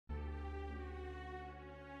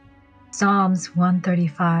Psalms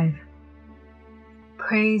 135.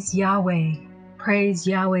 Praise Yahweh, praise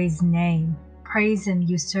Yahweh's name. Praise Him,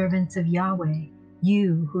 you servants of Yahweh,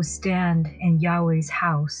 you who stand in Yahweh's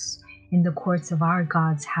house, in the courts of our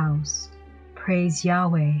God's house. Praise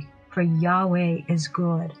Yahweh, for Yahweh is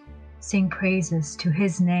good. Sing praises to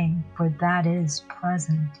His name, for that is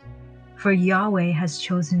pleasant. For Yahweh has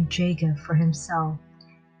chosen Jacob for Himself,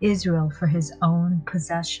 Israel for His own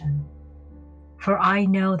possession. For I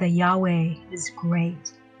know that Yahweh is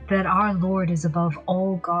great, that our Lord is above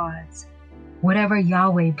all gods. Whatever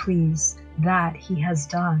Yahweh pleased, that He has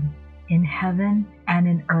done, in heaven and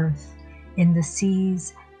in earth, in the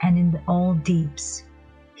seas and in all deeps.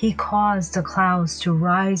 He caused the clouds to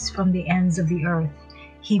rise from the ends of the earth.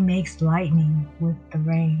 He makes lightning with the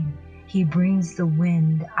rain. He brings the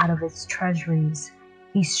wind out of its treasuries.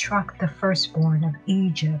 He struck the firstborn of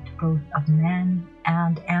Egypt, both of men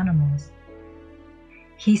and animals.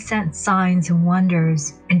 He sent signs and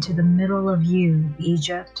wonders into the middle of you,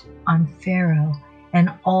 Egypt, on Pharaoh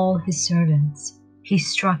and all his servants. He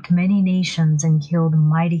struck many nations and killed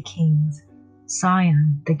mighty kings,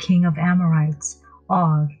 Sihon, the king of Amorites,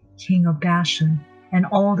 Og, king of Bashan, and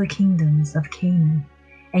all the kingdoms of Canaan,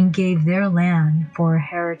 and gave their land for a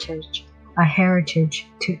heritage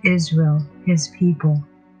to Israel, his people.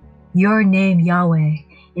 Your name, Yahweh,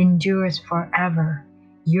 endures forever.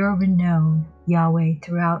 Your renown, Yahweh,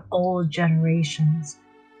 throughout all generations.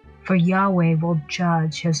 For Yahweh will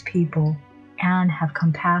judge His people and have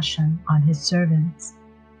compassion on His servants.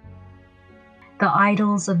 The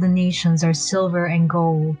idols of the nations are silver and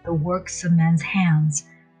gold, the works of men's hands.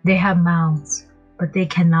 They have mouths, but they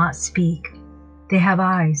cannot speak. They have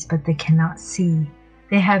eyes, but they cannot see.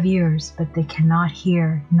 They have ears, but they cannot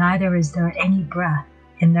hear, neither is there any breath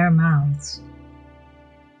in their mouths.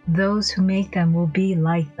 Those who make them will be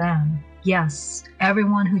like them. Yes,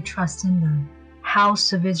 everyone who trusts in them.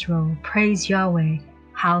 House of Israel, praise Yahweh.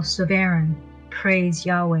 House of Aaron, praise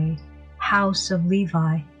Yahweh. House of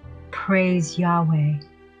Levi, praise Yahweh.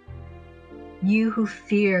 You who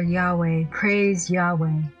fear Yahweh, praise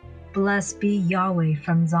Yahweh. Blessed be Yahweh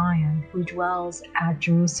from Zion, who dwells at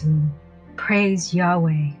Jerusalem. Praise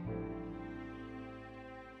Yahweh.